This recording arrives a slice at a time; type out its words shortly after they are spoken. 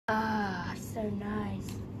so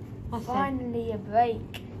nice. What's Finally a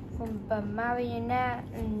break from the marionette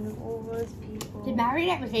and all those people. The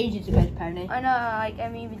marionette was ages ago, Pony. I know, like, I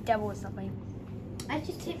mean, the devil or something. Let's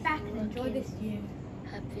just sit back and enjoy this view.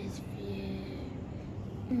 Have this view.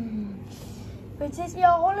 But since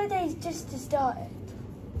our holiday's just started,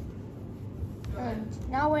 and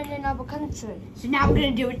now we're in another country. So now we're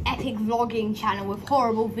going to do an epic vlogging channel with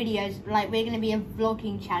horrible videos. Like, we're going to be a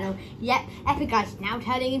vlogging channel. Yep, epic guys, now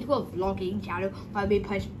turning into a vlogging channel where we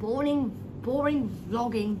post boring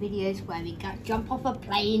vlogging videos where we jump off a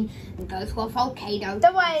plane and go to a volcano.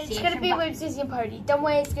 Don't worry, it's going to be with Zizzy and Pony. Don't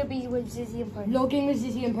worry, it's going to be with Zizzy and Pony. Vlogging with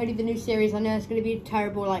Zizzy and Pony, the new series. I know it's going to be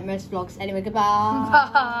terrible like most vlogs. Anyway, goodbye.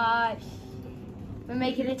 Bye. We're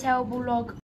making a terrible vlog.